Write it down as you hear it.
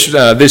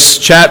this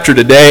chapter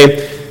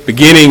today,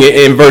 beginning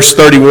in verse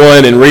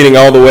 31 and reading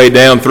all the way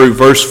down through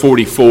verse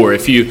 44.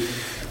 If you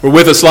were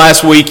with us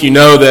last week, you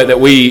know that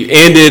we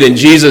ended and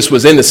Jesus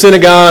was in the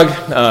synagogue.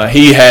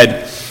 He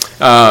had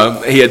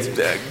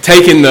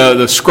taken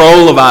the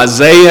scroll of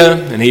Isaiah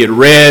and he had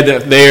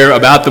read there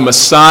about the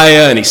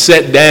Messiah, and he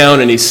sat down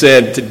and he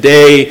said,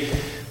 "Today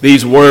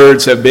these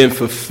words have been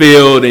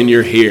fulfilled in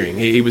your hearing."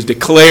 He was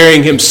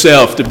declaring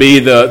himself to be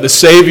the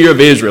Savior of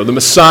Israel, the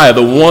Messiah,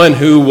 the one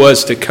who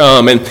was to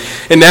come. And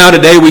now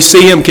today we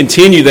see him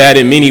continue that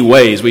in many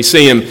ways. We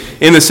see him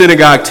in the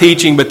synagogue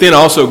teaching, but then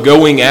also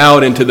going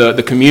out into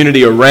the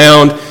community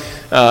around,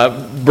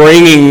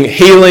 bringing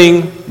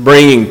healing,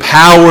 bringing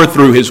power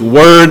through his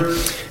word.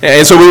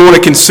 And so we want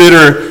to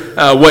consider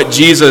what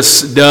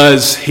Jesus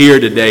does here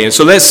today. And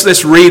so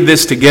let's read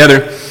this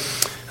together.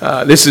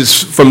 This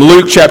is from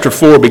Luke chapter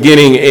 4,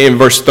 beginning in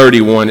verse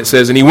 31. It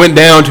says, "And he went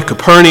down to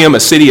Capernaum, a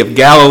city of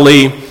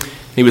Galilee.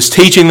 He was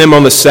teaching them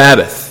on the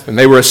Sabbath. And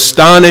they were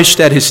astonished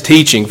at his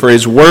teaching, for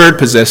his word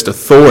possessed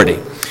authority.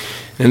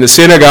 And in the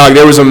synagogue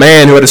there was a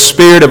man who had a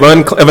spirit of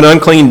an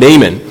unclean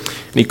demon.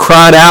 And he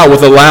cried out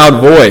with a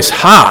loud voice,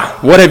 'Ha!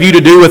 What have you to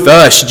do with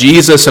us,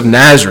 Jesus of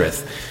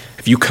Nazareth?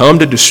 Have you come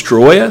to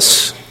destroy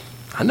us?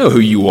 I know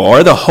who you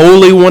are, the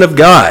Holy One of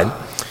God.'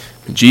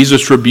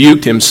 Jesus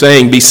rebuked him,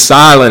 saying, 'Be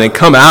silent and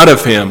come out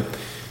of him.'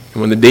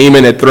 And when the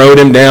demon had thrown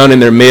him down in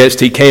their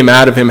midst, he came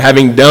out of him,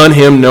 having done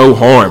him no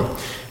harm.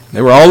 And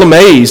they were all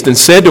amazed and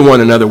said to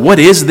one another, 'What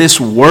is this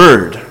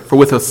word? For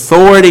with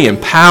authority and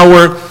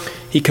power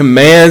he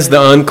commands the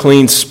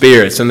unclean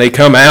spirits, and they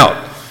come out.'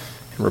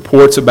 And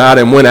reports about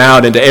him went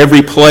out into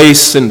every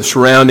place in the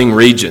surrounding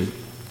region.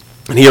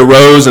 And he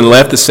arose and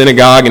left the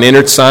synagogue and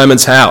entered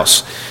Simon's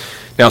house.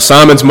 Now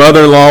Simon's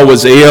mother-in-law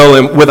was ill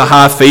and with a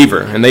high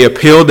fever, and they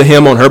appealed to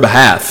him on her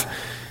behalf.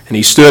 And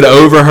he stood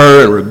over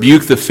her and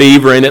rebuked the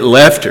fever, and it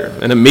left her.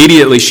 And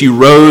immediately she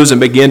rose and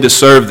began to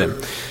serve them.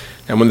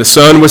 And when the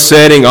sun was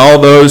setting, all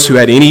those who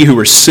had any who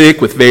were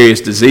sick with various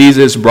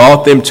diseases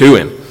brought them to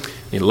him.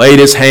 He laid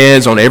his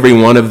hands on every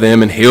one of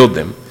them and healed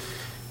them.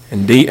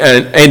 And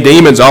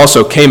demons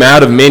also came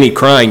out of many,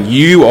 crying,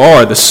 'You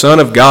are the Son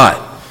of God.'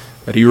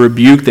 But he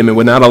rebuked them and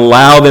would not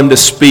allow them to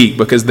speak,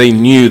 because they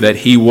knew that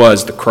he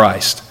was the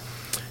Christ.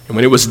 And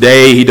when it was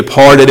day, he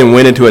departed and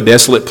went into a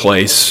desolate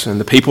place. And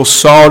the people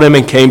sought him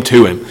and came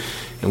to him,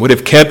 and would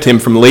have kept him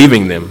from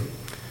leaving them.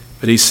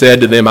 But he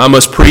said to them, 'I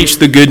must preach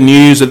the good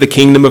news of the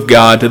kingdom of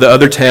God to the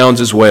other towns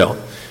as well.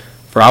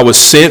 For I was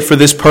sent for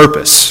this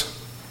purpose.'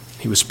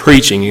 He was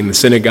preaching in the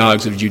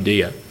synagogues of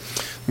Judea.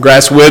 The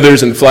grass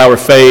withers and the flower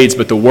fades,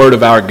 but the word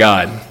of our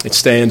God, it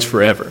stands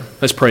forever."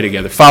 Let's pray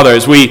together. Father,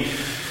 as we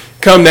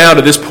come now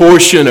to this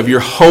portion of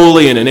your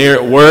holy and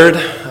inerrant word,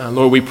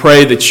 Lord, we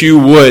pray that you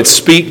would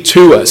speak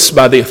to us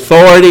by the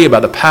authority, by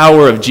the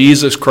power of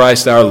Jesus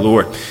Christ our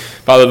Lord.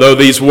 Father, though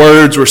these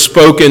words were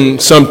spoken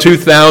some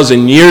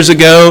 2,000 years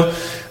ago,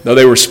 though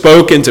they were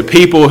spoken to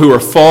people who are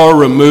far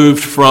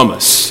removed from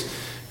us,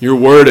 your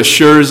word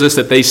assures us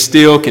that they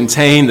still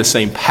contain the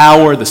same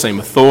power, the same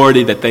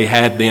authority that they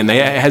had then.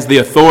 It has the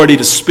authority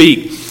to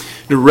speak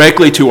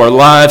directly to our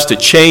lives, to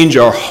change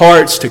our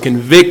hearts, to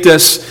convict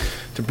us,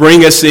 to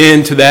bring us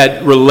into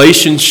that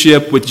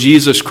relationship with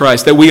Jesus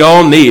Christ that we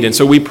all need. And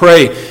so we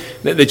pray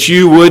that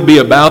you would be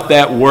about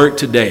that work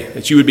today,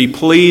 that you would be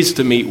pleased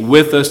to meet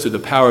with us through the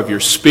power of your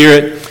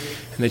Spirit,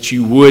 and that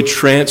you would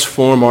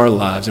transform our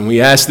lives. And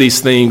we ask these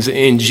things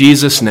in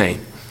Jesus' name.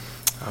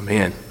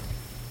 Amen.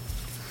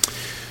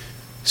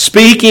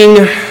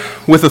 Speaking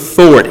with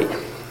authority.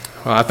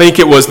 I think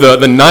it was the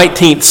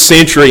 19th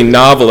century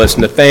novelist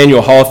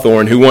Nathaniel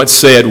Hawthorne who once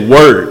said,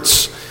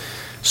 "Words,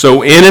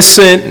 so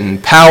innocent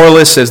and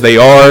powerless as they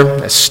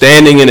are, as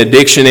standing in a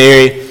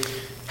dictionary,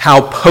 how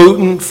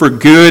potent for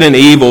good and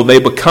evil they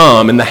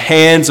become in the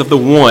hands of the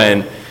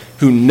one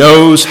who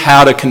knows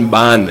how to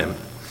combine them."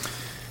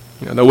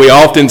 Though we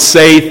often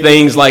say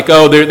things like,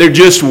 "Oh, they're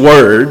just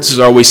words,"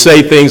 or we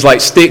say things like,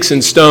 "Sticks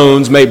and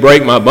stones may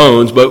break my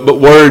bones, but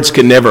words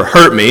can never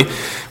hurt me,"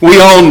 we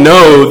all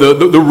know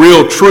the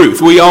real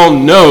truth. We all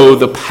know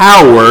the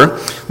power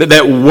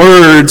that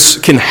words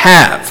can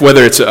have,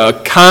 whether it's a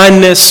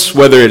kindness,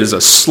 whether it is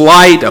a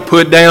slight, a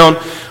put down,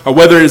 or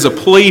whether it is a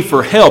plea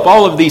for help.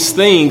 All of these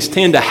things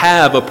tend to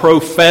have a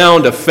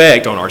profound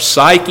effect on our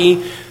psyche,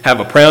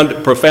 have a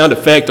profound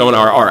effect on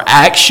our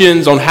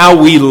actions, on how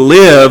we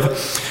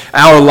live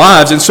our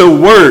lives. And so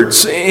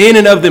words, in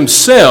and of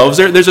themselves,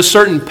 there's a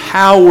certain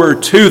power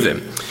to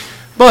them.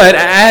 But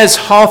as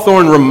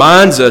Hawthorne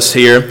reminds us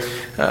here,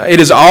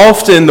 it is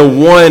often the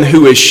one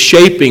who is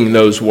shaping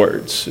those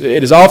words.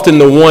 It is often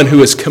the one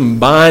who is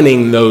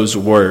combining those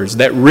words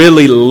that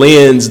really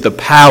lends the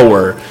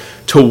power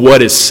to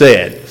what is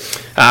said.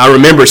 I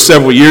remember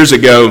several years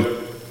ago,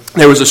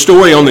 there was a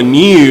story on the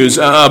news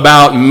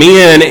about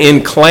men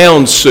in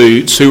clown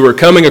suits who were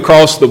coming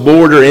across the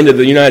border into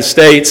the United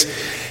States,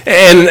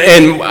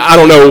 And I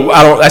don't know,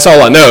 that's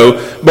all I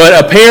know,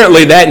 but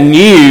apparently that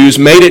news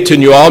made it to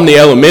New Albany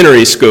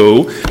Elementary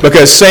School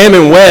because Sam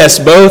and Wes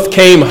both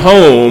came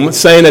home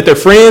saying that their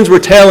friends were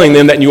telling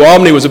them that New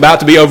Albany was about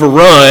to be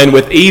overrun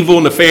with evil,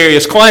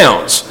 nefarious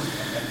clowns.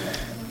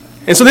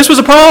 And so this was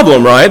a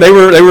problem, right? They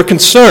were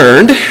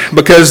concerned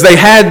because they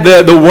had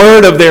the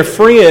word of their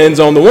friends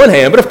on the one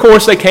hand, but of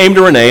course they came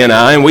to Renee and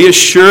I, and we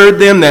assured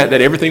them that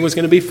everything was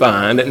going to be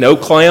fine, that no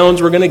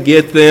clowns were going to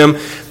get them,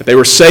 that they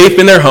were safe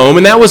in their home,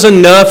 and that was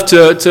enough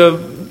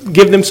to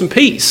give them some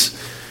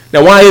peace.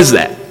 Now, why is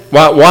that?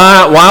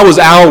 Why was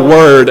our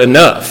word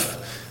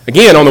enough?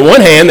 Again, on the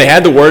one hand, they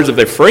had the words of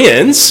their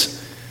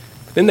friends,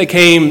 but then they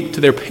came to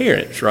their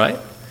parents, right?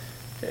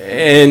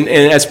 And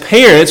as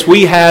parents,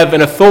 we have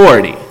an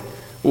authority.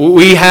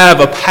 We have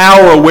a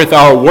power with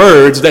our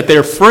words that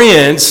their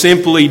friends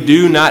simply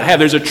do not have.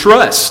 There's a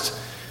trust.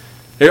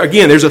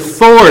 Again, there's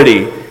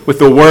authority with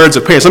the words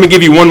of parents. Let me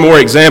give you one more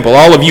example.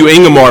 All of you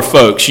Ingomar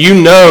folks, you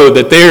know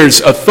that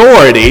there's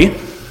authority,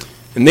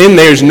 and then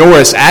there's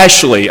Norris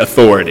Ashley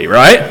authority,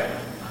 right?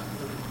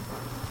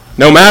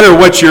 No matter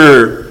what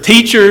your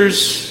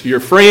teachers, your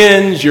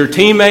friends, your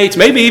teammates,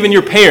 maybe even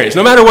your parents,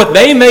 no matter what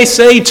they may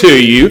say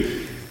to you,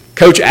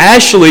 Coach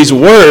Ashley's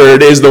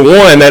word is the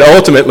one that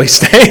ultimately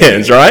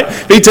stands, right?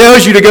 If he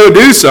tells you to go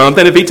do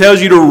something, if he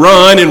tells you to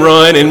run and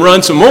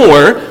run some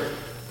more,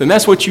 then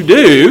that's what you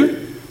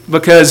do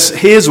because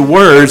his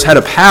words had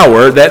a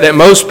power that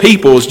most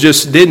people's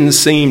just didn't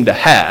seem to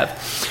have.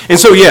 And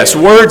so, yes,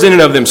 words in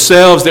and of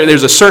themselves,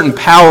 there's a certain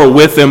power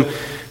with them,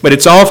 but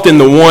it's often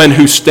the one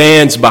who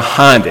stands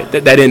behind it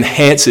that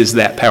enhances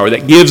that power,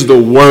 that gives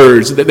the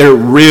words that their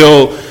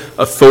real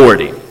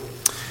authority.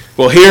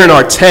 Well, here in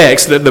our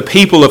text, the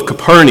people of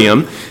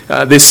Capernaum,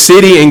 this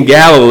city in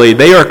Galilee,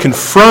 they are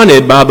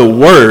confronted by the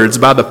words,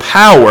 by the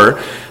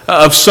power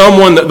of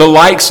someone the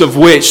likes of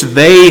which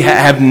they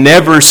have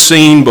never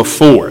seen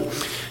before.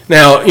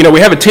 Now, we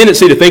have a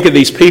tendency to think of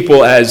these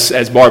people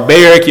as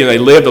barbaric. They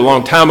lived a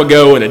long time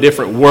ago in a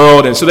different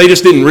world, and so they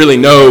just didn't really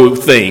know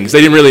things.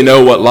 They didn't really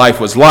know what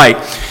life was like.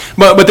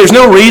 But there's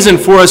no reason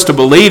for us to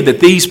believe that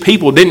these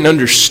people didn't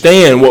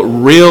understand what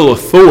real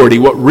authority,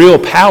 what real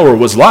power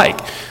was like.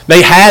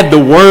 They had the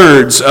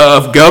words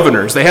of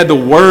governors. They had the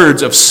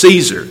words of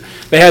Caesar.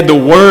 They had the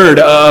word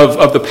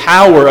of the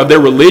power of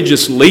their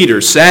religious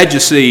leaders,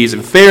 Sadducees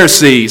and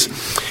Pharisees.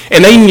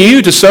 And they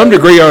knew to some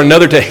degree or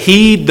another to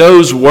heed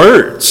those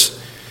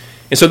words.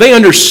 And so they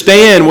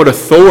understand what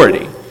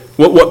authority,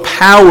 what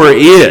power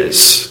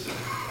is.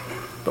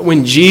 But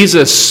when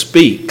Jesus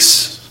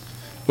speaks,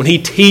 when he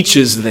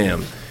teaches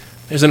them,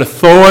 there's an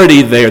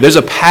authority there. There's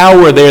a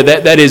power there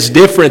that is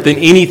different than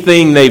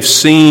anything they've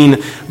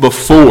seen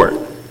before.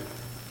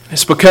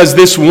 It's because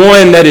this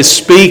one that is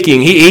speaking,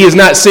 he is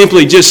not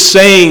simply just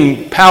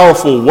saying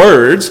powerful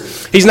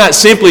words. He's not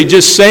simply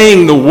just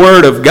saying the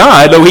Word of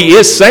God, though he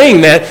is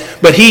saying that,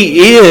 but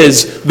he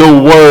is the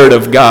Word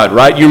of God,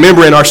 right? You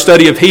remember in our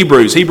study of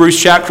Hebrews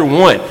chapter 1,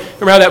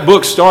 remember how that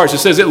book starts? It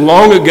says that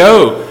long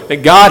ago that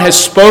God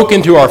has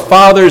spoken to our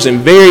fathers in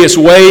various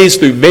ways,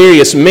 through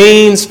various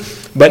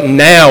means, but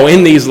now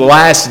in these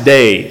last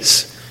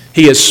days,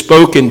 he has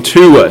spoken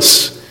to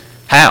us.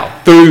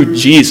 How? Through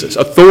Jesus,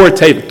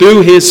 authoritative,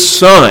 through his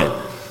Son.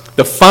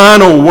 The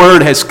final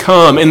word has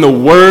come in the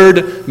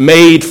Word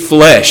made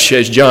flesh,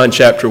 as John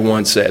chapter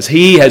 1 says.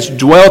 He has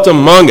dwelt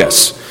among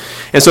us.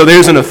 And so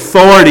there's an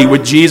authority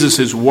with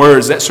Jesus'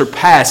 words that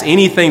surpass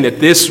anything that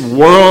this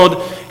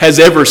world has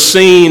ever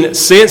seen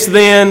since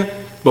then,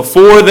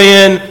 before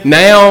then,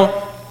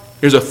 now.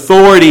 There's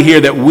authority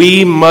here that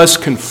we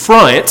must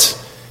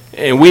confront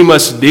and we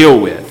must deal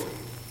with.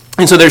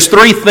 And so there's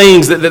three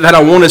things that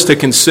I want us to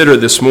consider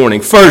this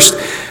morning. First,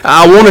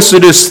 I want us to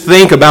just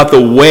think about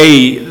the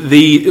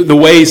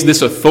ways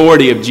this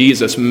authority of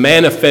Jesus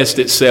manifests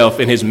itself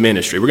in his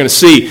ministry. We're going to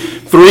see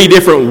three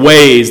different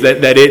ways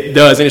that it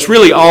does, and it's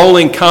really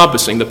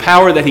all-encompassing. The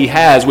power that he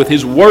has with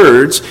his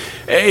words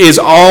is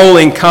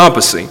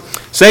all-encompassing.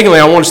 Secondly,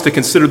 I want us to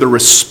consider the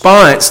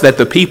response that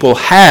the people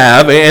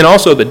have, and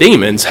also the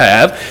demons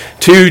have,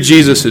 to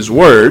Jesus'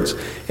 words.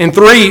 And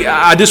three,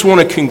 I just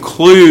want to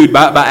conclude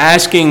by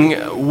asking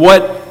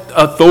what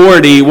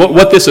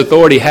this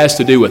authority has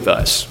to do with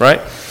us,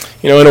 right?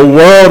 In a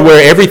world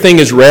where everything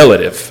is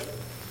relative,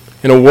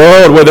 in a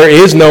world where there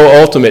is no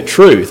ultimate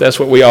truth, that's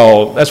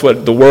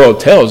what the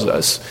world tells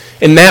us.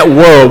 In that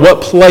world,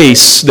 what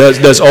place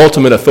does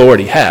ultimate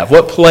authority have?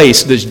 What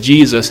place does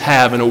Jesus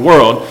have in a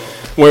world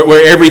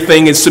where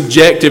everything is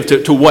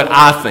subjective to what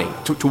I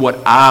think, to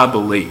what I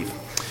believe?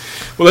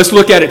 Well, let's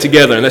look at it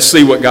together and let's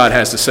see what God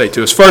has to say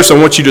to us. First, I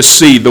want you to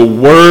see the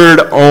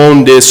Word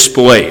on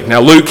display. Now,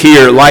 Luke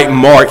here, like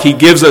Mark, he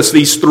gives us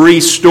these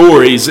three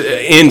stories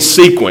in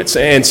sequence.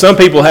 And some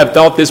people have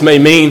thought this may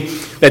mean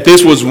that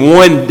this was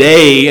one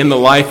day in the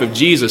life of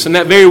Jesus. And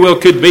that very well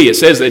could be. It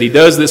says that he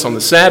does this on the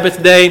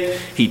Sabbath day.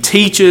 He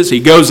teaches, he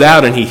goes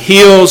out and he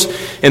heals,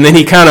 and then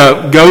he kind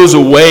of goes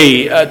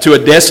away to a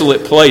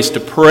desolate place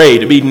to pray,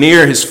 to be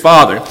near his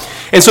Father.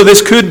 And so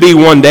this could be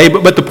one day,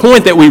 but the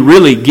point that we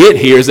really get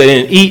here is that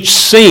in each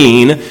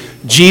scene,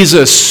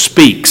 Jesus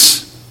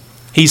speaks.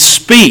 He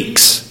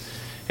speaks.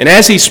 And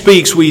as he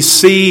speaks, we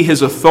see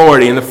his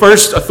authority. And the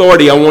first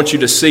authority I want you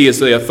to see is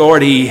the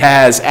authority he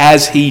has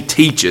as he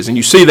teaches. And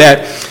you see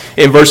that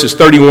in verses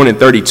 31 and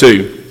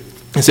 32.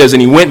 It says,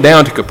 "And he went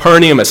down to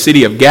Capernaum, a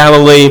city of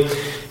Galilee,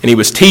 and he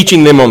was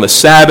teaching them on the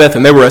Sabbath,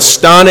 and they were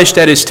astonished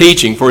at his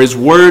teaching, for his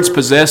words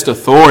possessed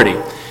authority.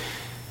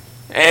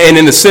 And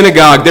in the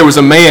synagogue there was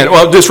a man,"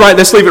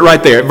 let's leave it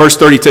right there, verse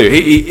 32.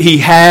 He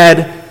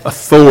had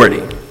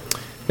authority.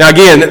 Now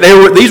again,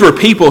 these were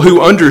people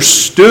who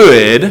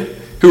understood,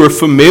 who were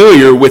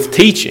familiar with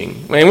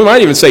teaching. And we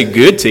might even say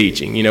good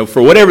teaching,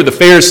 for whatever the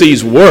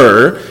Pharisees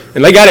were,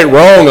 and they got it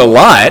wrong a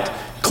lot,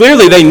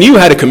 clearly they knew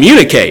how to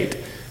communicate.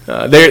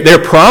 Their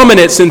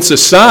prominence in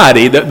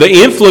society, the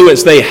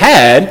influence they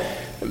had,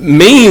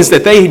 means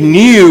that they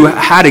knew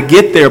how to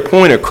get their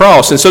point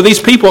across. And so these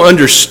people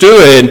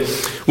understood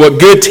what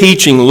good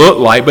teaching looked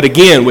like. But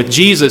again, with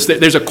Jesus,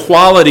 there's a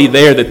quality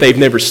there that they've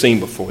never seen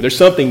before. There's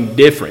something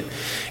different.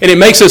 And it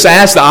makes us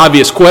ask the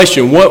obvious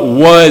question, what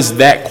was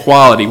that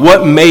quality?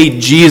 What made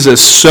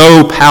Jesus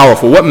so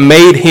powerful? What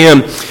made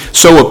him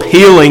so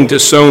appealing to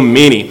so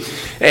many?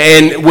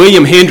 And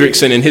William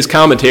Hendrickson, in his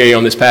commentary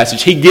on this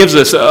passage, he gives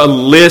us a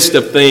list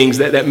of things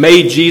that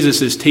made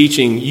Jesus'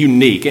 teaching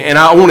unique. And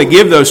I want to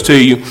give those to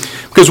you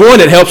because, one,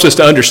 it helps us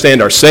to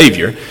understand our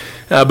Savior.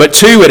 But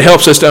two, it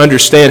helps us to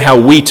understand how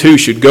we too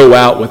should go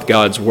out with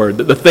God's Word.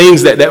 The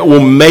things that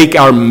will make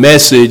our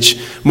message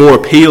more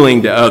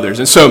appealing to others.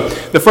 And so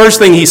the first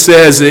thing he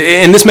says,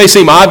 and this may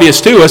seem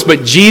obvious to us,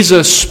 but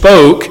Jesus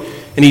spoke,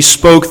 and he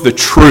spoke the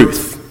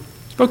truth.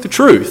 He spoke the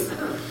truth.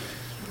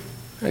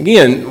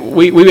 Again,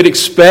 we would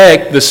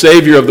expect the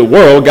Savior of the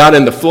world, God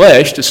in the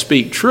flesh, to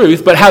speak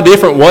truth, but how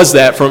different was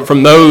that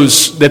from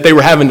those that they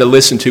were having to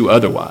listen to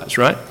otherwise,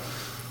 right?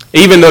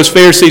 Even those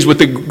Pharisees with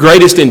the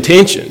greatest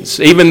intentions,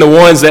 even the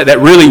ones that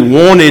really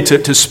wanted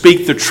to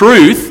speak the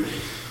truth,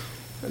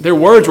 their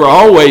words were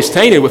always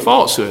tainted with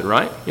falsehood,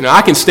 right?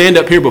 I can stand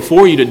up here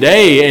before you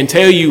today and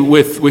tell you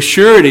with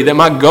surety that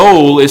my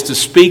goal is to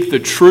speak the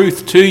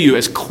truth to you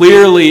as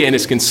clearly and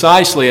as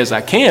concisely as I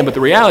can, but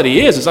the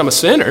reality is I'm a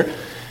sinner.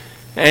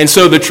 And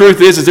so the truth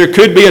is there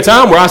could be a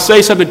time where I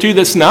say something to you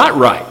that's not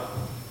right.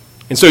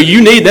 And so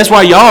that's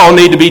why y'all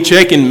need to be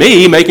checking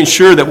me, making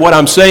sure that what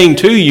I'm saying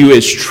to you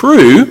is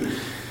true.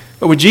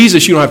 But with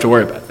Jesus, you don't have to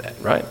worry about that,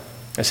 right?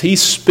 As he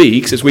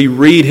speaks, as we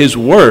read his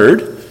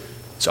word,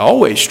 it's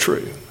always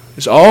true.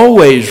 It's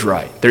always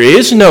right. There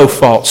is no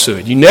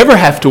falsehood. You never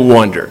have to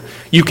wonder.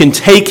 You can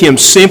take him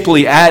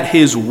simply at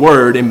his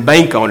word and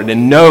bank on it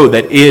and know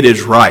that it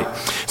is right.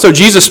 So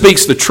Jesus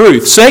speaks the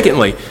truth.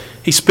 Secondly,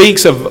 he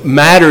speaks of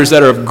matters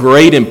that are of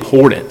great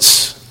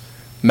importance.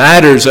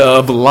 Matters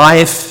of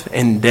life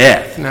and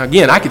death. Now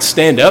again, I could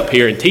stand up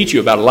here and teach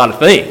you about a lot of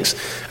things.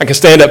 I can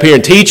stand up here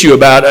and teach you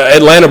about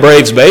Atlanta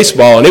Braves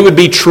baseball, and it would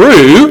be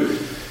true.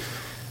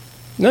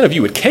 None of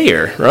you would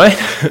care, right?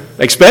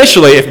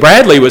 Especially if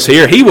Bradley was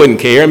here, he wouldn't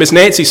care. And Miss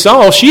Nancy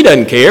Saul, she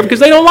doesn't care because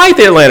they don't like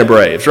the Atlanta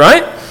Braves,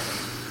 right?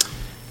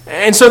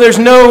 And so there's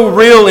no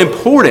real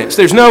importance.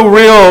 There's no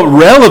real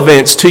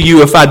relevance to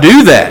you if I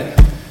do that.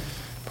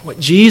 What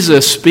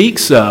Jesus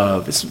speaks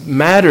of is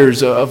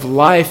matters of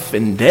life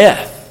and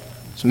death.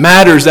 It's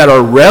matters that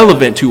are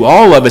relevant to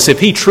all of us. If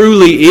he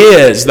truly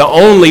is the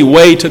only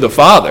way to the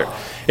Father,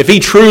 if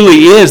he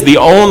truly is the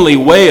only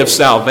way of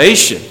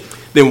salvation,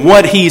 then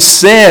what he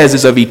says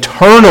is of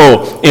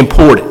eternal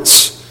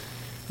importance.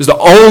 It's the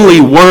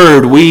only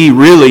word we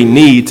really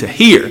need to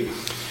hear.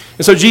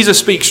 And so Jesus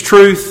speaks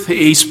truth.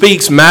 He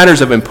speaks matters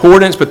of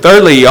importance. But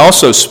thirdly, he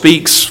also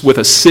speaks with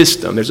a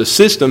system. There's a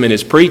system in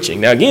his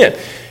preaching. Now again,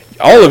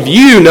 all of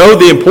you know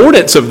the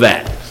importance of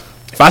that.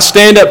 If I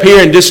stand up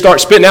here and just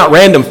start spitting out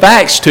random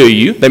facts to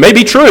you, they may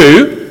be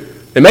true,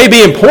 they may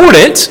be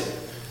important,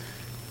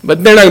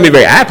 but they're not going to be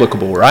very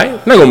applicable, right?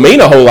 They're not going to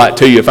mean a whole lot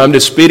to you if I'm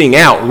just spitting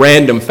out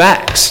random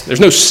facts. There's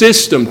no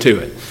system to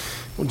it.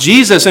 Well,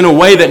 Jesus, in a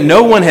way that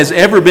no one has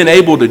ever been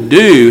able to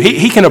do,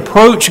 he can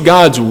approach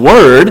God's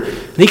word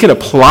and he can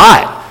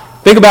apply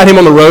it. Think about him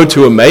on the road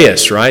to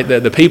Emmaus, right?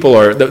 The people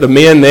the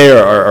men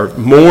there are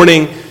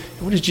mourning.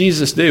 What does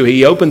Jesus do?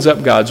 He opens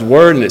up God's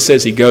word, and it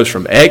says he goes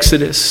from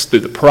Exodus through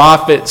the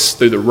prophets,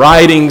 through the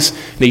writings,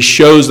 and he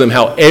shows them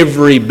how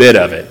every bit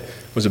of it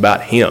was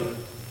about him.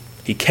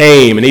 He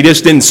came, and he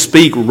just didn't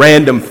speak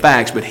random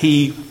facts, but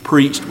he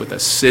preached with a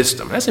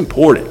system. That's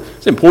important.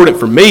 It's important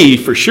for me,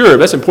 for sure.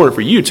 That's important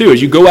for you, too,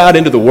 as you go out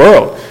into the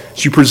world,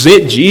 as you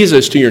present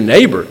Jesus to your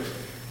neighbor.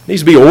 It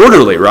needs to be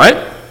orderly,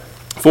 right?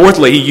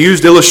 Fourthly, he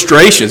used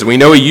illustrations. We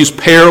know he used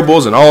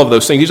parables and all of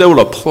those things. He's able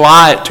to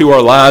apply it to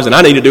our lives, and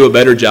I need to do a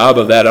better job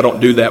of that. I don't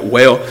do that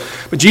well.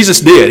 But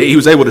Jesus did. He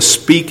was able to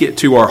speak it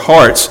to our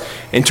hearts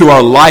and to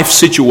our life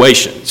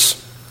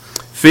situations.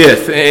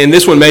 Fifth, and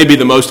this one may be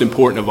the most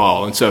important of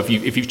all, and so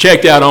if you've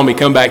checked out on me,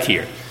 come back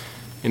here.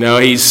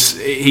 He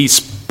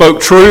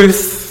spoke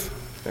truth.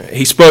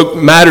 He spoke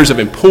matters of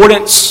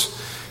importance.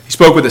 He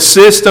spoke with a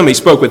system. He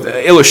spoke with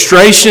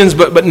illustrations,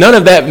 but none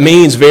of that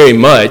means very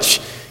much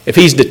if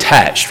he's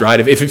detached, right?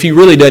 If he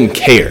really doesn't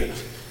care.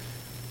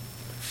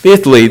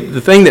 Fifthly,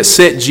 the thing that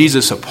set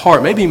Jesus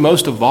apart, maybe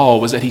most of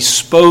all, was that he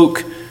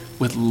spoke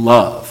with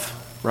love,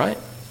 right?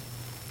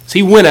 As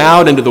he went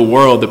out into the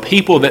world, the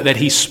people that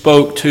he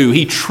spoke to,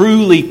 he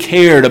truly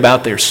cared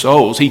about their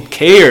souls. He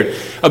cared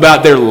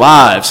about their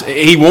lives.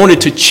 He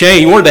wanted to change.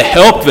 He wanted to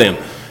help them.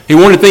 He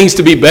wanted things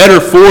to be better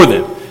for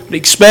them.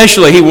 But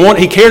especially,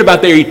 he cared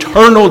about their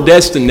eternal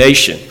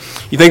destination.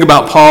 You think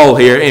about Paul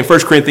here in 1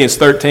 Corinthians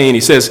 13.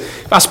 He says,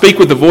 if I speak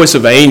with the voice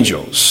of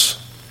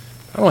angels,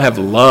 I don't have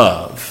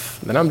love,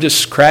 then I'm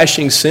just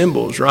crashing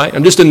cymbals, right?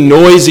 I'm just a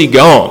noisy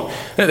gong.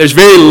 There's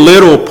very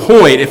little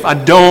point if I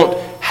don't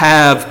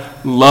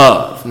have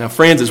love. Now,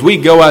 friends, as we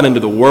go out into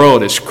the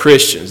world as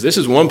Christians, this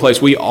is one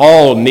place we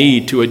all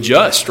need to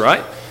adjust,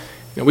 right?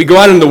 We go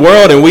out into the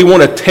world and we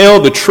want to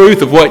tell the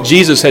truth of what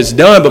Jesus has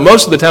done, but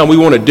most of the time we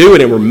want to do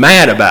it and we're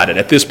mad about it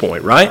at this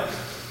point, right?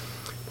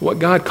 What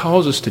God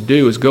calls us to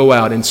do is go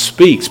out and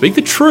speak. Speak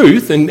the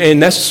truth,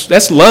 and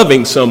that's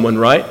loving someone,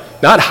 right?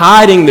 Not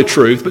hiding the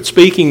truth, but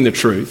speaking the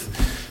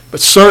truth. But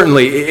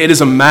certainly, it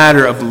is a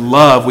matter of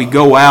love. We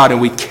go out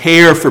and we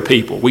care for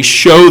people. We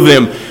show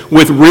them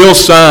with real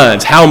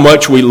signs how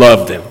much we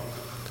love them.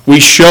 We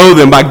show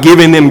them by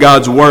giving them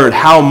God's word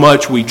how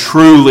much we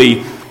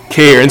truly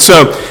care. And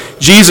so,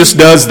 Jesus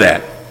does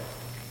that.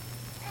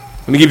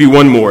 Let me give you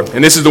one more.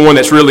 And this is the one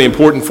that's really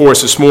important for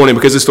us this morning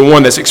because it's the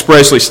one that's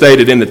expressly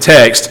stated in the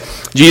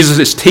text.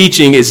 Jesus'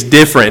 teaching is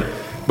different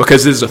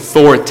because it is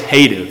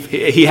authoritative.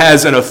 He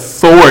has an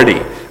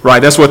authority. Right,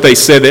 that's what they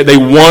said. They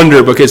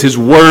wonder because his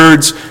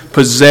words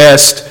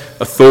possessed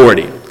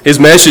authority. His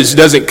message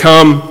doesn't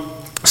come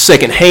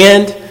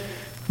secondhand,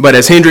 but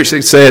as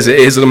Hendriksen says, it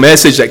is a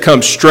message that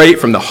comes straight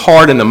from the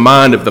heart and the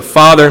mind of the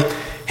Father,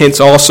 hence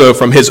also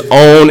from his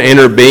own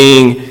inner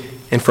being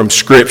and from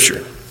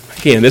Scripture.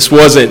 Again, this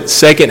wasn't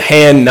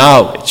secondhand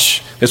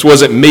knowledge. This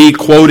wasn't me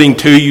quoting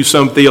to you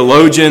some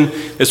theologian.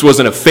 This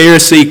wasn't a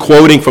Pharisee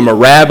quoting from a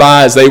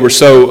rabbi as they were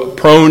so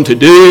prone to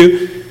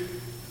do.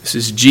 This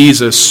is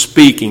Jesus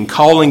speaking,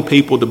 calling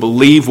people to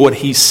believe what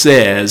he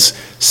says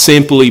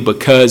simply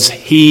because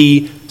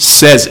he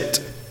says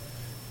it.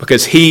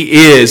 Because he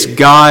is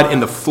God in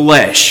the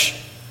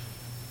flesh.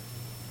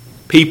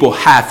 People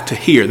have to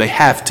hear. They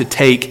have to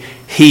take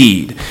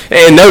heed.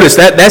 And notice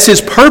that's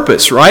his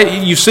purpose,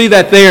 right? You see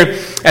that there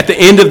at the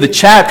end of the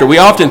chapter. We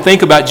often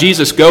think about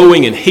Jesus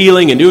going and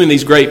healing and doing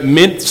these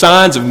great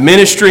signs of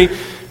ministry.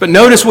 But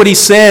notice what he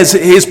says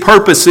his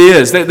purpose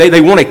is.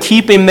 They want to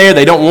keep him there.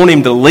 They don't want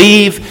him to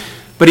leave.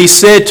 But he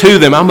said to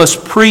them, I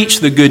must preach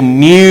the good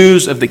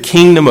news of the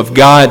kingdom of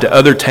God to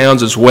other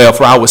towns as well,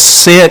 for I was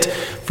sent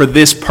for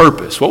this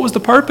purpose. What was the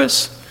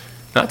purpose?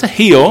 Not to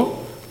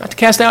heal, not to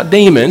cast out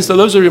demons, though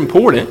those are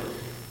important.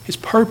 His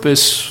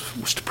purpose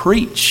was to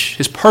preach.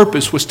 His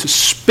purpose was to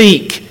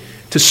speak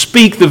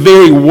the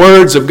very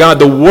words of God,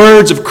 the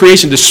words of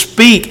creation, to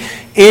speak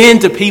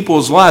into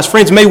people's lives.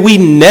 Friends, may we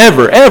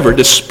never, ever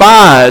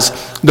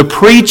despise the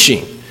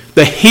preaching,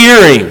 the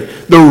hearing,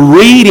 the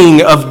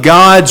reading of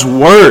God's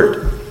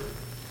Word.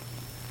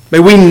 May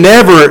we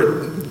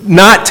never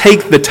not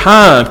take the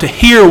time to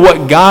hear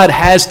what God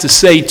has to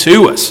say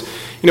to us.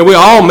 You know, we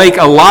all make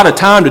a lot of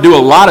time to do a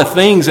lot of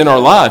things in our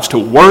lives, to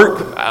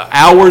work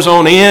hours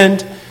on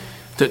end,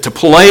 to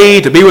play,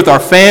 to be with our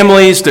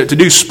families, to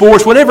do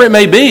sports, whatever it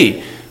may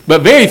be.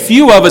 But very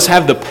few of us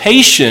have the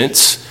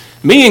patience,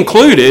 me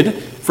included,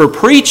 for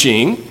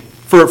preaching,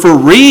 for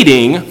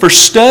reading, for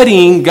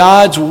studying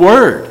God's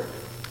Word.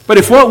 But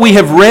if what we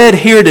have read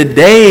here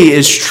today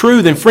is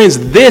true, then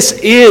friends, this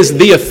is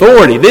the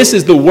authority. This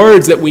is the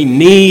words that we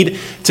need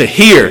to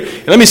hear.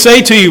 And let me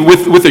say to you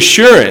with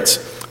assurance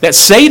that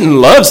Satan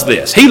loves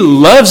this. He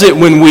loves it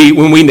when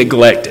we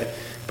neglect it.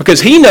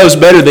 Because he knows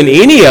better than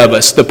any of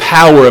us the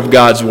power of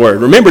God's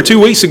Word. Remember, 2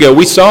 weeks ago,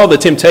 we saw the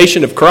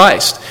temptation of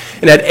Christ.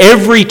 And at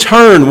every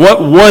turn,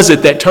 what was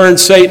it that turned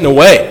Satan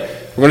away?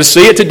 We're going to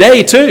see it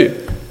today,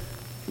 too.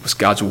 It was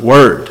God's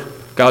Word.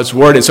 God's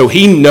Word. And so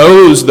he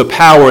knows the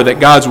power that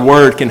God's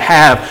Word can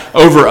have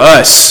over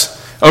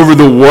us, over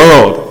the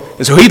world.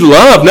 And so he'd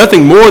love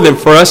nothing more than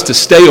for us to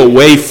stay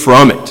away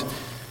from it.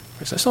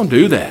 Let's don't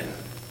do that.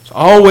 Let's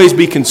always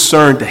be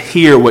concerned to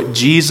hear what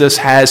Jesus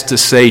has to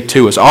say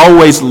to us.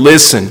 Always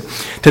listen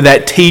to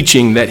that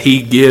teaching that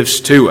he gives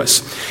to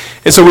us.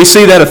 And so we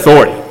see that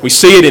authority. We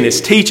see it in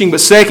his teaching, but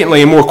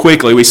secondly and more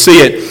quickly, we see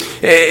it,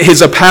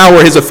 his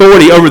power, his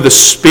authority over the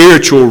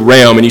spiritual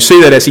realm. And you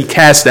see that as he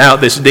cast out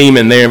this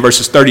demon there in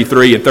verses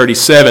 33 and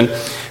 37,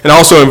 and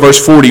also in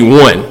verse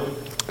 41.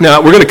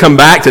 Now, we're going to come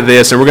back to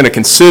this, and we're going to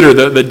consider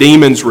the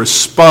demon's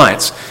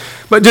response.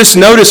 But just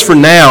notice for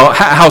now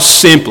how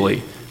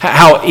simply,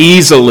 how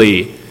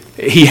easily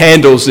he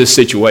handles this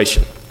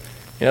situation.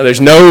 You know, there's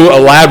no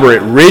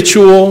elaborate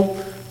ritual.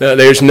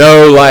 There's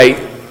no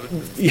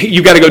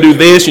you got to go do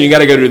this and you got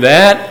to go do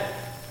that.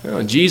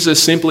 No,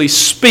 Jesus simply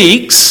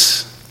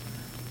speaks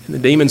and the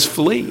demons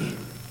flee.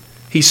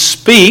 He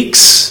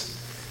speaks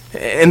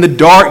and the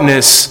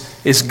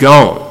darkness is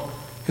gone.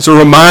 It's a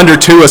reminder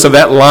to us of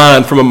that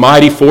line from A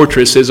Mighty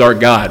Fortress Is Our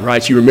God,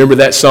 right? You remember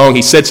that song?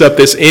 He sets up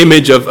this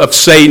image of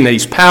Satan, that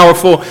he's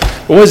powerful.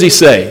 What does he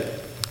say?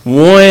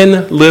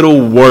 One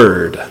little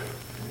word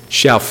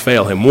shall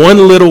fail him.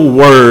 One little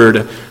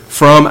word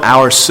from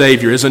our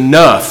Savior is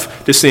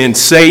enough to send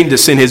Satan, to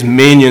send his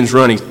minions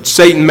running.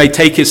 Satan may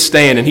take his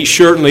stand, and he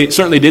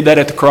certainly did that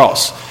at the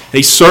cross.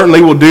 He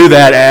certainly will do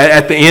that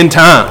at the end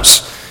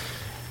times.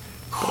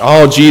 But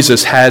all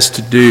Jesus has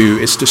to do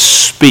is to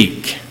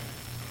speak,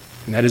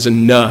 and that is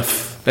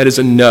enough. That is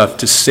enough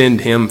to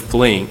send him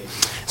fleeing.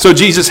 So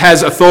Jesus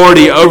has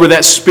authority over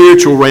that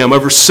spiritual realm,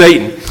 over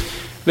Satan.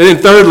 But then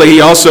thirdly,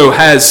 he also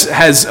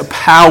has a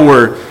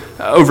power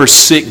over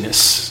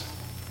sickness.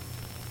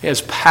 He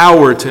has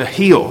power to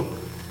heal.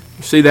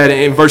 You see that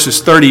in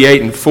verses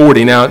 38 and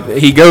 40. Now,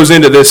 he goes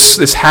into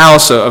this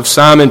house of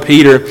Simon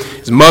Peter.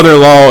 His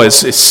mother-in-law is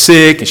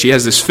sick, and she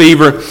has this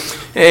fever.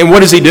 And what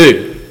does he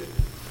do?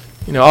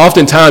 You know,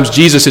 oftentimes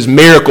Jesus'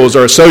 miracles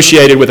are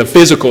associated with a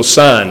physical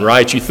sign,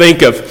 right? You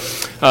think of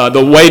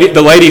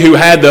the lady who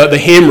had the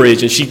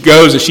hemorrhage, and she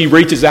goes and she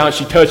reaches out and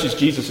she touches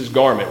Jesus'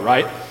 garment,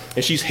 right?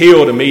 And she's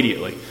healed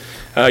immediately.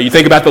 You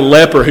think about the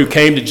leper who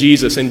came to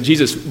Jesus, and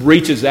Jesus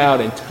reaches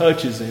out and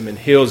touches him and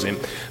heals him.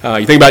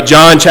 You think about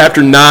John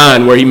chapter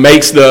 9, where he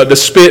makes the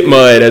spit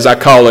mud, as I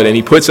call it, and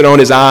he puts it on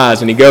his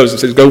eyes, and he goes and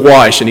says, "Go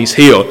wash," and he's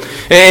healed.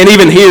 And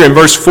even here in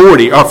verse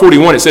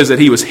 41, it says that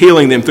he was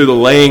healing them through the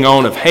laying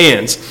on of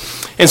hands.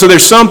 And so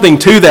there's something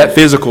to that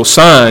physical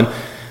sign,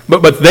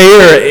 but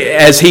there,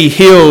 as he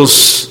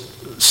heals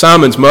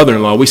Simon's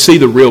mother-in-law, we see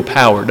the real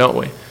power, don't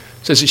we? It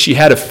says that she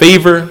had a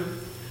fever,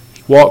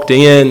 he walked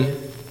in.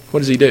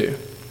 What does he do?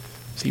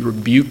 He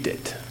rebuked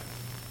it.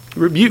 He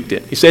rebuked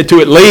it. He said to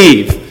it,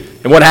 "Leave."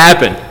 And what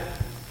happened?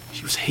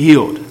 She was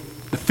healed.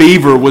 The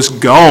fever was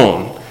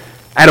gone.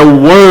 At a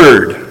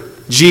word,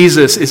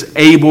 Jesus is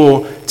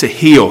able to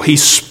heal. He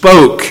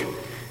spoke,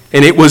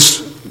 and it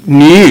was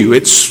new.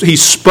 He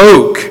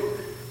spoke.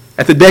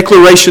 At the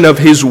declaration of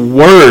his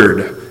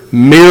word,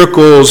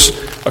 miracles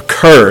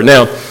occur.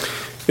 Now,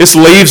 this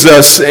leaves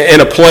us in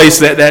a place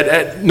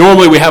that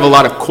normally we have a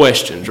lot of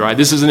questions, right?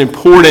 This is an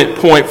important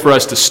point for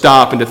us to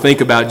stop and to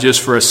think about just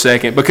for a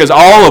second, because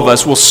all of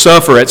us will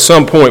suffer at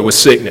some point with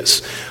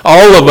sickness.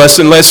 All of us,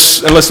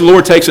 unless the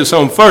Lord takes us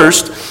home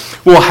first,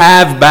 will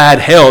have bad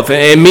health.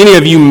 And many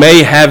of you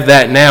may have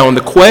that now. And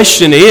the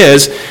question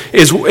is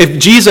if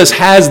Jesus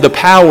has the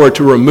power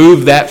to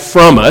remove that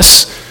from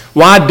us,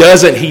 why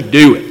doesn't he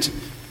do it?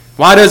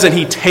 Why doesn't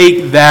he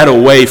take that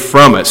away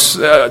from us?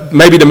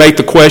 Maybe to make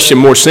the question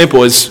more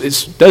simple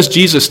is does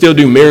Jesus still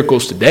do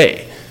miracles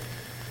today?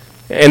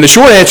 And the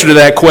short answer to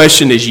that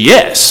question is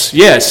yes.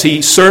 Yes,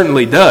 he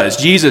certainly does.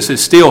 Jesus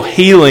is still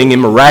healing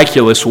in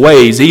miraculous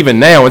ways even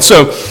now. And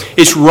so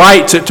it's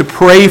right to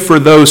pray for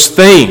those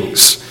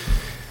things.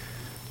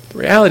 The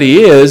reality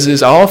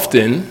is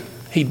often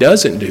he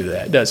doesn't do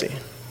that, does he?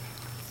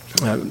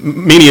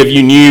 Many of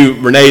you knew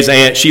Renee's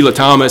aunt, Sheila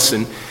Thomas,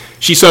 and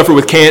she suffered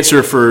with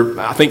cancer for,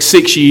 I think,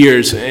 6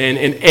 years, and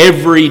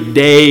every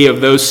day of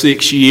those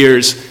 6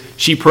 years,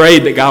 she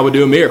prayed that God would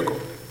do a miracle.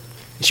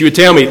 She would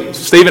tell me,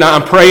 "Stephen,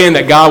 I'm praying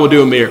that God will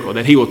do a miracle,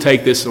 that he will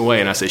take this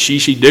away." And I said,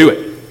 she do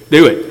it,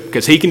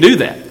 because he can do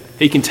that.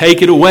 He can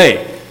take it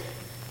away.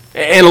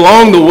 And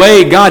along the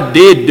way, God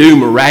did do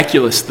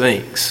miraculous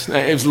things.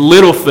 It was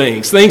little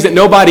things that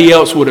nobody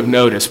else would have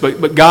noticed,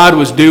 but God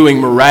was doing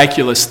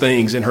miraculous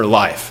things in her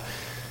life.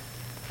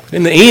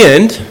 In the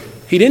end,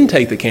 he didn't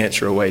take the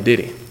cancer away, did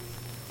he?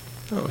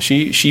 No,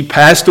 she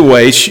passed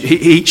away.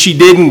 She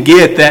didn't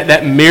get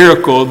that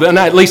miracle,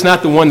 at least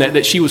not the one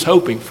that she was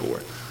hoping for.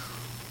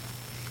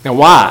 Now,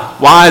 why?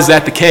 Why is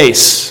that the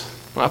case?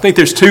 Well, I think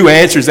there's two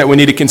answers that we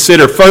need to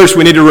consider. First,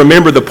 we need to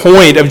remember the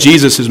point of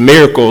Jesus'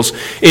 miracles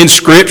in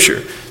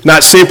Scripture.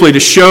 Not simply to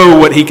show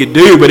what he could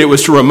do, but it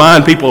was to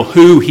remind people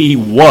who he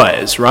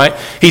was, right?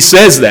 He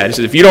says that. He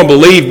says, if you don't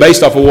believe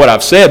based off of what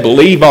I've said,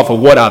 believe off of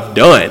what I've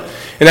done.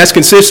 And that's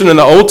consistent in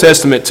the Old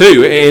Testament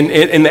too.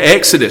 In the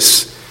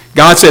Exodus,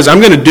 God says,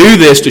 I'm going to do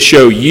this to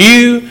show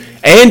you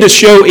and to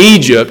show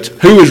Egypt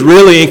who is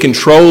really in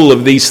control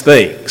of these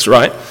things,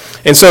 right?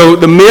 And so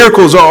the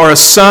miracles are a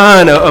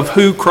sign of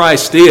who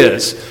Christ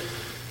is.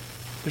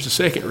 There's a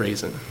second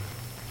reason.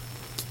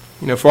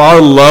 You know, for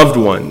our loved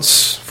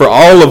ones, for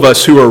all of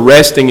us who are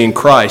resting in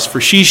Christ, for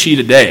Shishi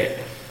today,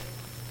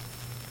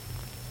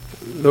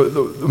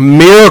 the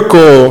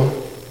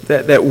miracle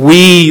that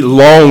we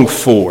long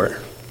for,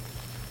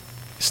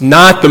 it's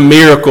not the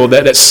miracle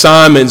that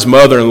Simon's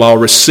mother-in-law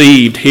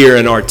received here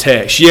in our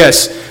text.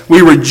 Yes, we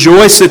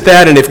rejoice at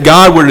that, and if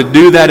God were to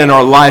do that in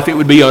our life, it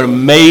would be an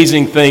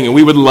amazing thing, and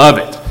we would love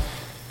it.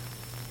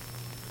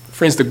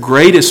 Friends, the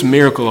greatest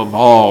miracle of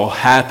all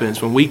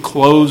happens when we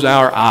close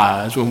our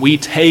eyes, when we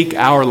take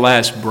our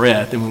last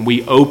breath, and when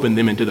we open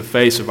them into the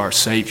face of our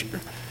Savior.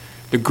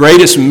 The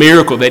greatest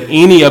miracle that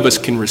any of us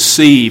can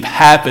receive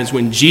happens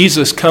when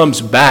Jesus comes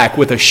back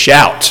with a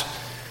shout.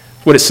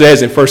 What it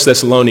says in 1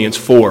 Thessalonians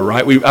 4,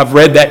 right? I've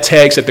read that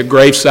text at the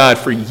graveside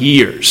for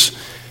years.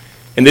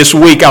 And this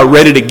week I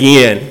read it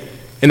again.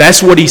 And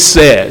that's what he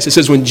says. It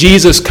says when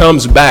Jesus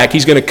comes back,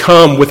 he's going to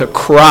come with a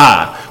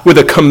cry, with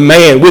a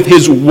command, with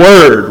his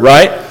word,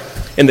 right?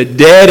 and the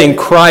dead in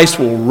Christ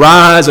will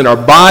rise, and our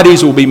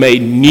bodies will be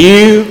made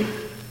new,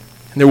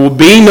 and there will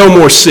be no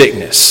more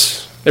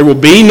sickness. There will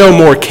be no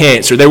more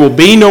cancer. There will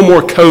be no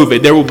more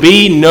COVID. There will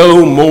be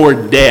no more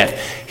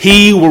death.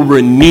 He will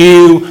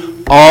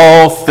renew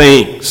all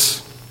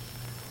things.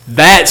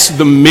 That's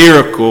the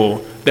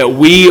miracle that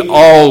we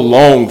all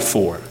long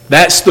for.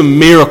 That's the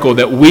miracle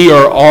that we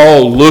are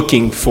all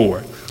looking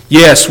for.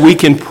 Yes, we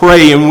can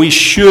pray, and we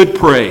should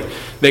pray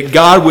that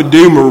God would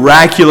do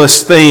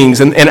miraculous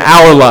things in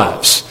our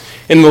lives,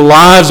 in the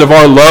lives of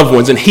our loved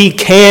ones. And He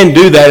can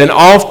do that, and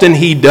often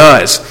He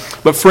does.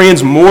 But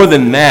friends, more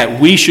than that,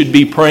 we should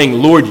be praying,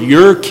 Lord,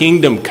 your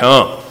kingdom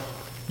come.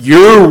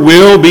 Your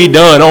will be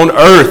done on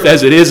earth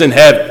as it is in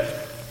heaven.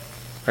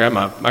 I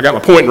got my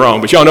point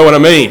wrong, but y'all know what I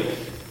mean.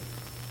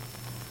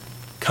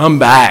 Come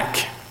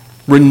back.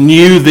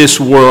 Renew this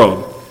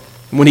world.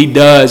 And when He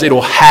does,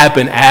 it'll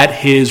happen at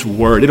His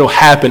word. It'll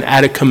happen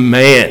at a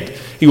command.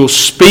 He will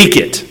speak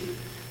it,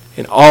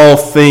 and all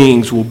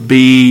things will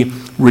be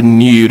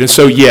renewed. And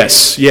so,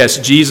 yes,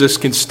 Jesus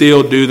can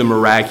still do the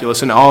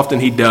miraculous, and often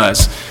He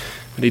does.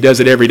 But He does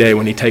it every day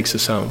when He takes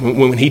us home.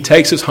 When He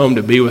takes us home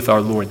to be with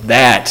our Lord,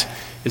 that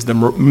is the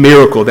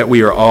miracle that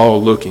we are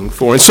all looking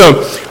for. And so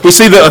we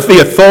see the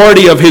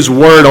authority of His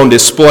word on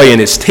display in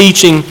His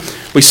teaching.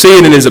 We see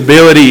it in His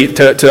ability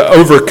to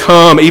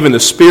overcome even the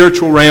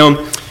spiritual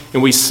realm.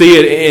 And we see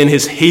it in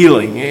His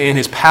healing, in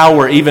His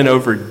power even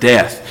over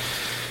death.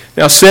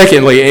 Now,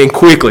 secondly, and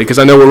quickly, because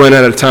I know we're running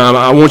out of time,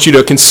 I want you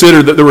to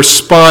consider the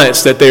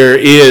response that there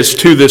is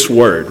to this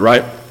word,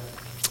 right?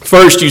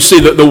 First, you see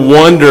the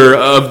wonder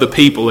of the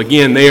people.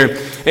 Again, there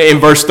in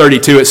verse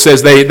 32, it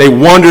says they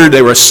wondered,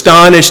 they were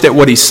astonished at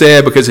what He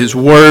said because His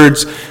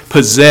words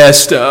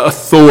possessed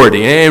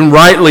authority, and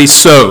rightly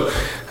so.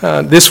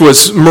 This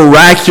was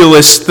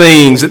miraculous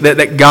things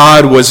that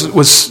God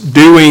was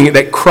doing,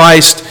 that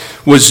Christ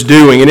was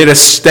doing, and it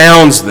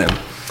astounds them.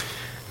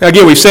 Now,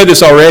 again, we've said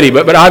this already,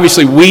 but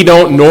obviously we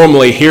don't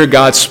normally hear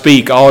God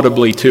speak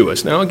audibly to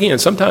us. Now, again,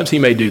 sometimes He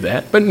may do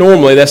that, but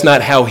normally that's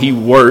not how He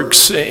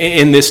works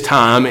in this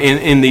time,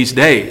 in these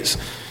days.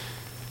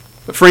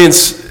 But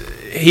friends,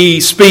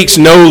 He speaks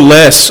no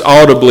less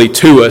audibly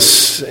to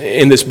us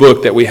in this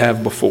book that we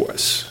have before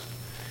us.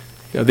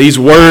 You know, these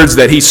words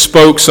that He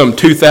spoke some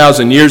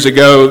 2,000 years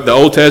ago, the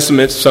Old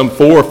Testament some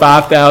 4,000 or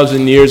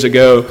 5,000 years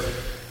ago,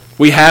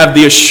 we have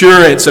the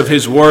assurance of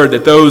His word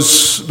that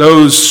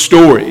those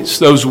stories,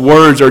 those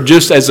words are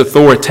just as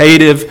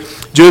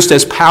authoritative, just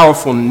as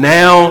powerful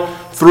now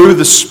through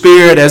the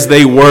Spirit as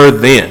they were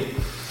then.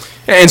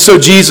 And so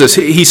Jesus,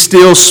 He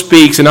still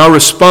speaks, and our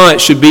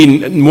response should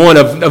be one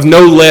of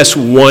no less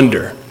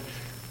wonder.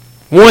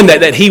 One,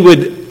 that He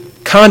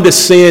would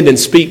condescend and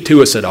speak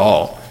to us at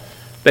all.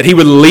 That He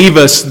would leave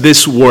us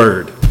this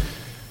word.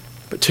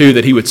 But two,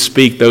 that He would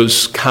speak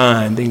those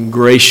kind and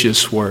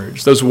gracious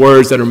words, those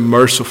words that are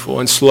merciful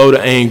and slow to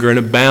anger and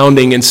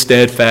abounding in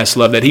steadfast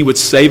love, that He would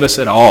save us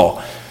at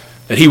all,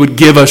 that He would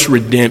give us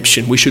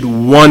redemption. We should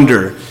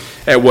wonder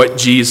at what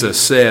Jesus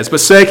says.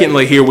 But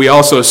secondly, here we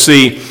also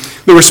see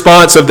the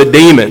response of the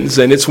demons,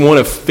 and it's one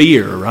of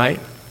fear, right?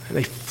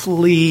 They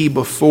flee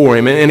before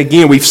Him. And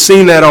again, we've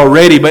seen that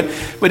already, but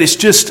it's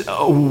just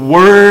a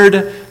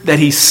word that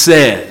He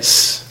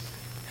says.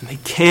 They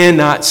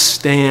cannot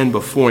stand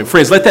before Him.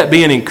 Friends, let that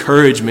be an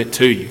encouragement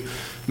to you.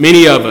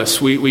 Many of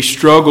us, we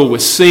struggle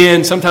with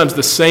sin, sometimes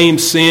the same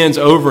sins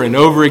over and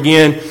over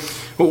again.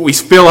 We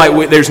feel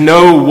like there's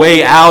no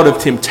way out of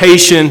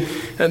temptation.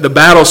 The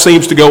battle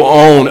seems to go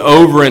on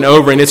over and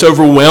over, and it's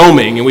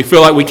overwhelming. And we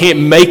feel like we can't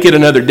make it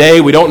another day.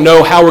 We don't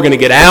know how we're going to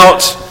get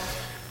out.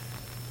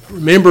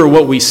 Remember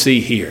what we see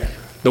here.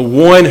 The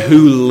one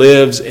who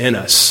lives in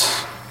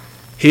us.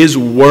 His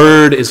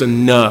word is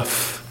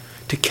enough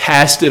to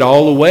cast it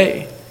all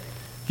away.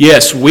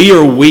 Yes, we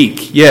are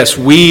weak. Yes,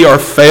 we are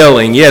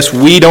failing. Yes,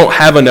 we don't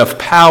have enough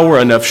power,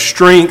 enough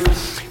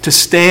strength to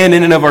stand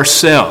in and of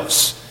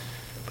ourselves.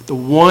 But the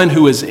one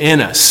who is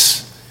in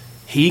us,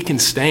 He can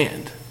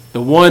stand.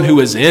 The one who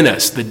is in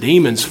us, the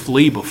demons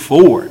flee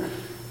before.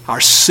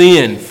 Our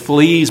sin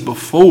flees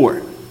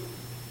before.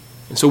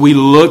 And so we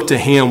look to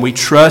Him. We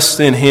trust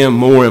in Him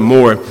more and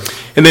more.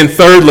 And then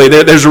thirdly,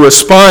 there's a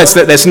response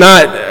that's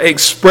not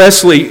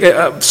expressly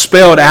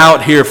spelled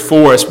out here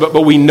for us,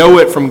 but we know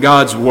it from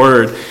God's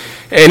Word.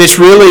 And it's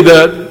really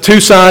the two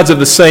sides of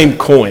the same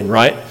coin,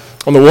 right?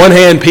 On the one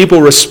hand,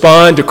 people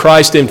respond to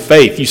Christ in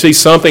faith. You see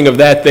something of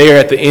that there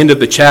at the end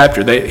of the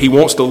chapter. He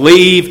wants to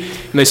leave,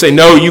 and they say,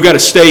 no, you got to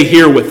stay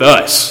here with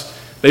us.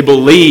 They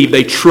believe,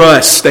 they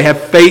trust, they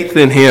have faith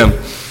in Him.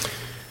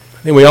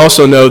 Then we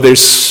also know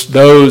there's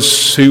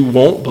those who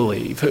won't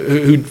believe,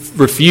 who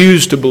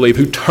refuse to believe,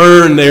 who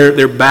turn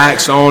their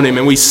backs on Him.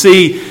 And we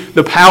see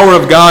the power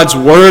of God's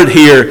Word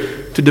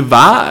here to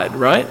divide,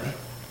 right?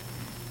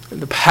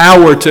 The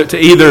power to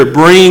either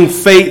bring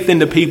faith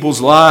into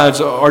people's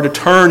lives or to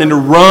turn and to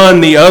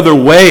run the other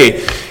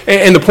way.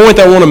 And the point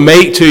I want to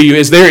make to you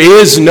is there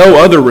is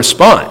no other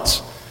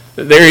response.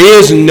 There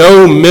is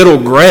no middle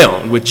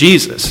ground with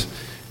Jesus.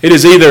 It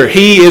is either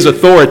He is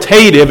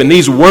authoritative and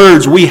these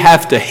words we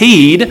have to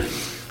heed,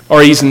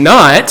 or he's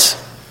not,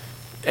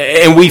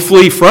 and we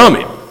flee from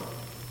him.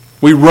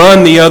 We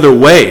run the other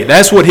way.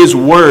 That's what his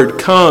word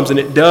comes, and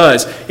it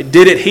does. It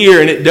did it here,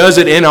 and it does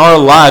it in our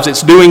lives.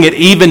 It's doing it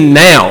even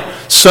now.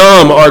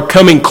 Some are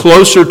coming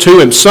closer to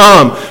him.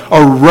 Some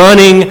are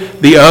running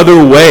the other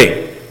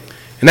way.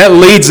 And that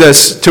leads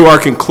us to our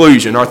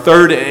conclusion, our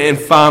third and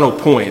final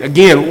point.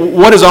 Again,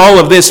 what does all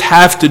of this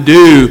have to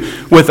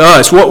do with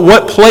us?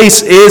 What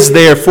place is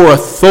there for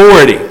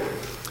authority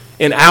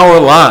in our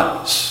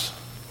lives?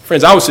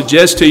 Friends, I would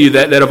suggest to you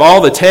that of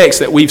all the texts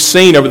that we've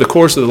seen over the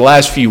course of the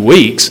last few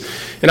weeks,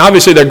 and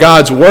obviously they're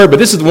God's word, but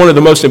this is one of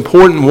the most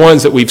important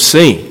ones that we've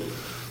seen.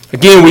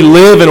 Again, we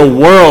live in a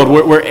world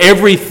where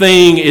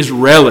everything is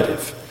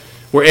relative,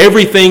 where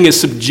everything is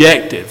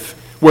subjective,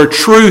 where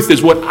truth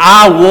is what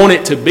I want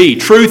it to be.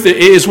 Truth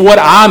is what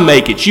I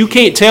make it. You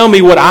can't tell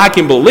me what I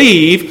can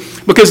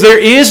believe because there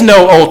is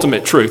no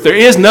ultimate truth. There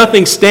is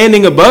nothing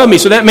standing above me.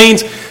 So that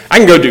means I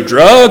can go do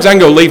drugs, I can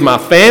go leave my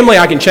family,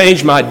 I can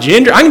change my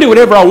gender, I can do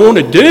whatever I want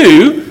to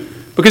do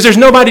because there's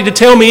nobody to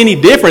tell me any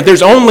different.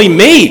 There's only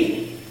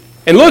me.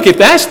 And look, if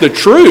that's the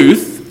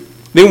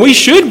truth, then we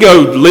should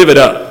go live it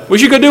up. We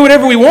should go do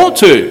whatever we want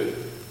to.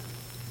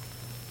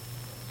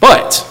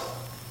 But,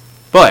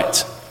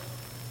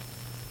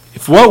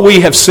 if what we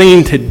have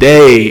seen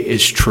today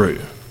is true,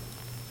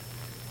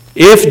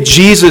 if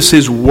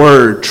Jesus'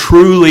 word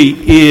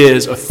truly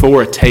is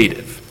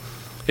authoritative,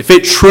 if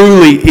it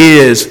truly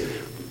is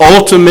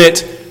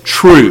ultimate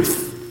truth,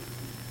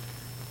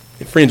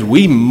 then friends,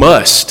 we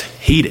must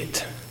heed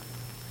it.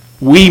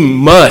 We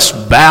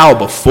must bow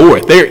before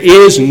it. There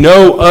is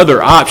no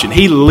other option.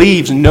 He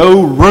leaves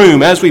no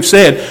room, as we've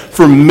said,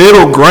 for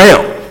middle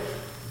ground.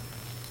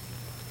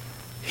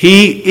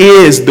 He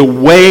is the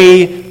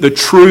way, the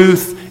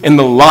truth, and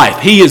the life.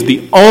 He is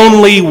the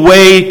only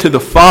way to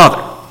the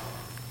Father.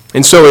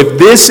 And so if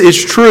this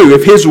is true,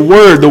 if his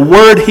word, the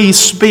word he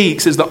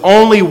speaks, is the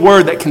only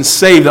word that can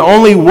save, the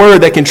only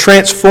word that can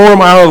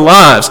transform our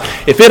lives,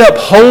 if it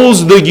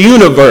upholds the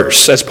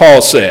universe, as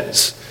Paul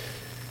says,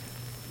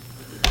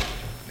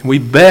 we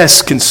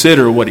best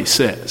consider what he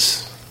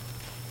says.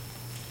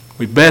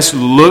 We best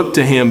look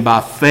to him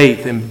by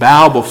faith and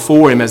bow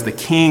before him as the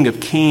King of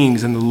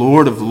Kings and the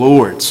Lord of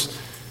Lords.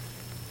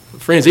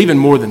 But friends, even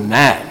more than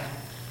that,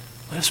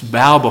 let's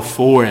bow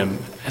before him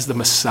as the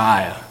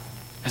Messiah,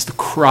 as the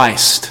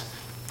Christ,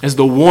 as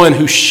the one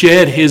who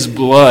shed his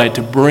blood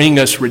to bring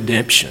us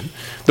redemption,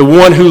 the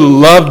one who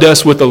loved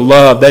us with a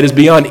love that is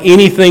beyond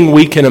anything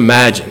we can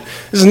imagine.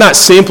 This is not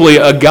simply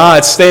a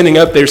God standing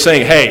up there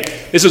saying, hey,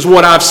 this is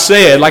what I've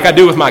said, like I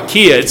do with my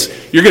kids.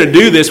 You're going to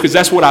do this because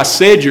that's what I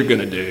said you're going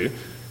to do.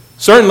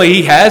 Certainly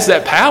he has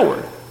that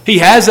power. He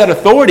has that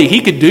authority.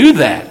 He could do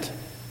that.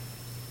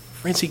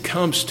 Friends, he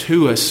comes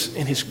to us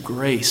in his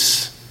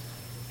grace.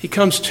 He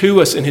comes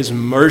to us in his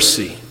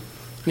mercy.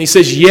 And he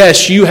says,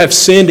 yes, you have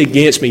sinned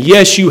against me.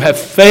 Yes, you have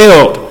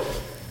failed.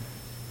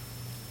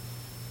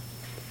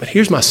 But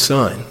here's my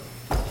son.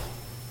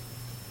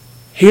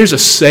 Here's a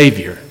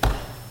Savior.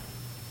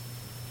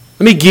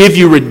 Let me give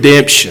you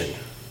redemption.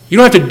 You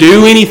don't have to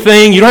do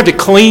anything. You don't have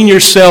to clean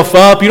yourself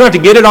up. You don't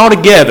have to get it all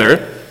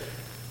together.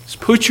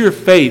 Just put your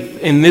faith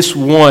in this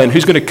one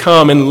who's going to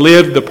come and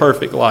live the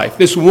perfect life.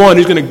 This one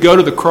who's going to go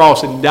to the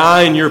cross and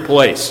die in your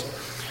place.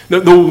 The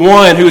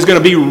one who is going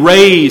to be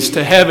raised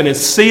to heaven and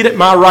seated at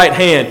my right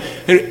hand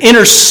and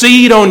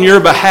intercede on your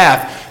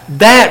behalf.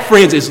 That,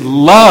 friends, is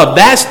love.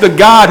 That's the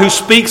God who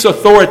speaks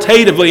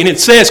authoritatively. And it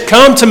says,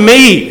 come to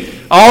me,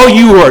 all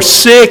you who are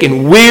sick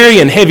and weary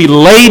and heavy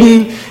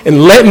laden,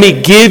 and let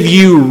me give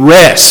you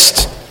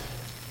rest.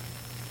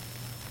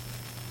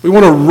 We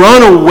want to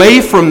run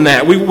away from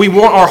that. We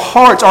want our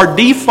hearts, our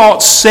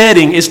default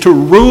setting is to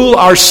rule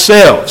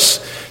ourselves.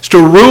 It's to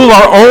rule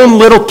our own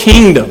little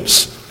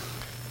kingdoms.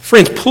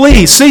 Friends,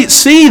 please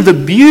see the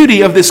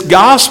beauty of this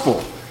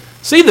gospel.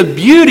 See the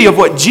beauty of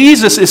what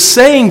Jesus is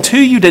saying to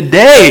you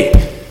today.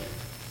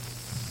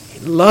 He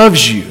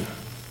loves you.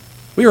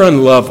 We are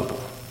unlovable,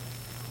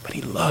 but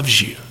he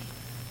loves you.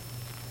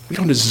 We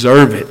don't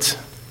deserve it,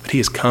 but he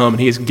has come and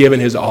he has given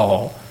his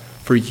all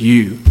for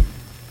you.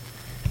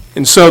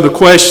 And so the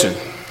question,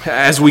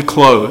 as we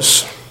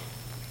close,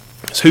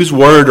 is whose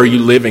word are you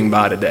living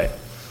by today?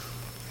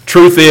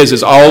 Truth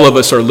is all of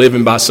us are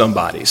living by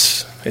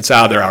somebody's. It's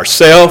either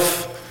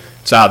ourselves,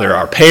 it's either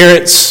our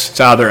parents, it's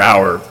either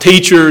our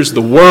teachers,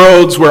 the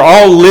world's. We're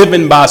all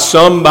living by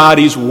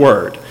somebody's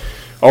word,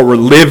 or we're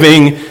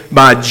living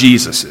by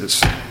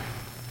Jesus's.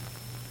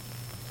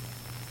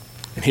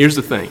 And here's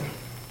the thing.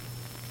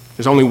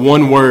 There's only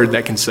one word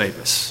that can save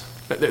us.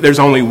 There's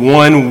only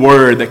one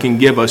word that can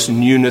give us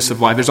newness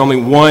of life. There's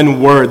only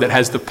one word that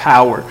has the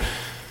power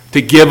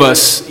to give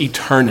us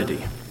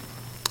eternity.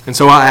 And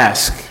so I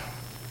ask,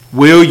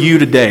 will you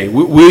today,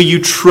 will you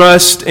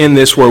trust in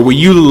this word? Will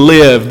you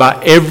live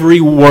by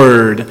every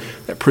word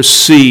that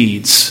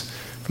proceeds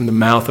from the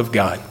mouth of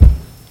God?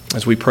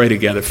 As we pray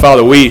together.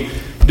 Father, we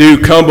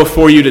do come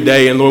before you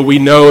today. And Lord, we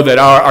know that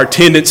our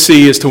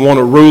tendency is to want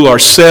to rule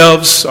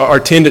ourselves. Our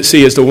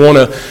tendency is to want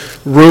to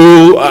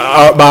rule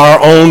by our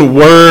own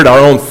word, our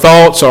own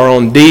thoughts, our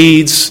own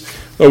deeds.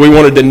 Lord, we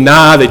want to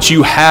deny that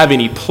you have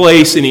any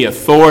place, any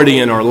authority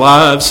in our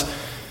lives.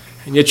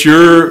 And yet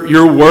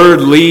your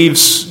word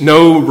leaves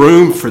no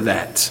room for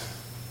that.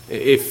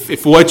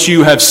 If what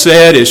you have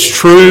said is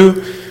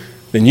true,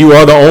 then you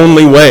are the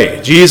only way.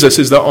 Jesus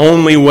is the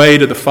only way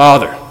to the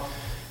Father.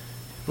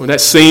 When that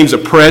seems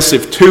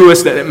oppressive to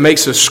us, that it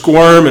makes us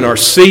squirm in our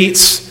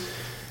seats,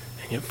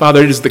 and yet,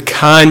 Father, it is the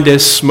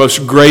kindest,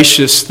 most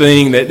gracious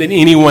thing that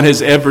anyone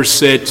has ever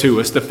said to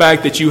us. The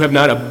fact that you have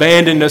not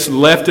abandoned us,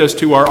 left us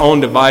to our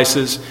own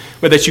devices,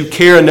 but that you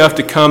care enough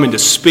to come and to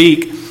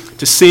speak,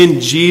 to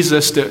send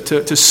Jesus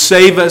to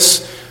save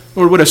us.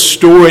 Lord, what a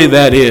story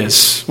that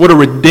is. What a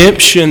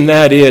redemption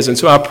that is. And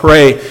so I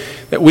pray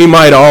that we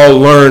might all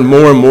learn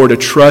more and more to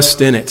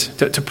trust in it,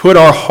 to put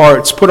our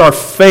hearts, put our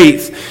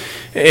faith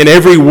in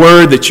every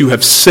word that you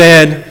have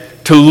said,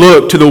 to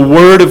look to the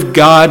Word of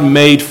God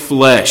made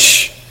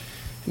flesh,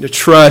 and to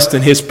trust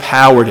in His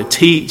power to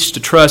teach, to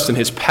trust in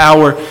His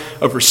power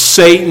over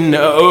Satan,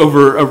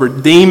 over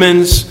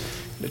demons,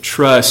 to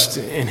trust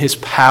in His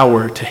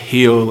power to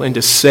heal and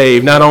to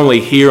save, not only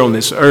here on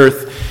this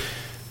earth,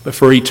 but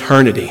for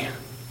eternity.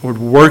 Lord,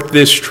 work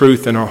this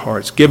truth in our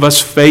hearts. Give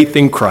us faith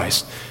in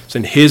Christ. It's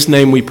in His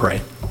name we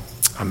pray.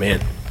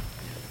 Amen.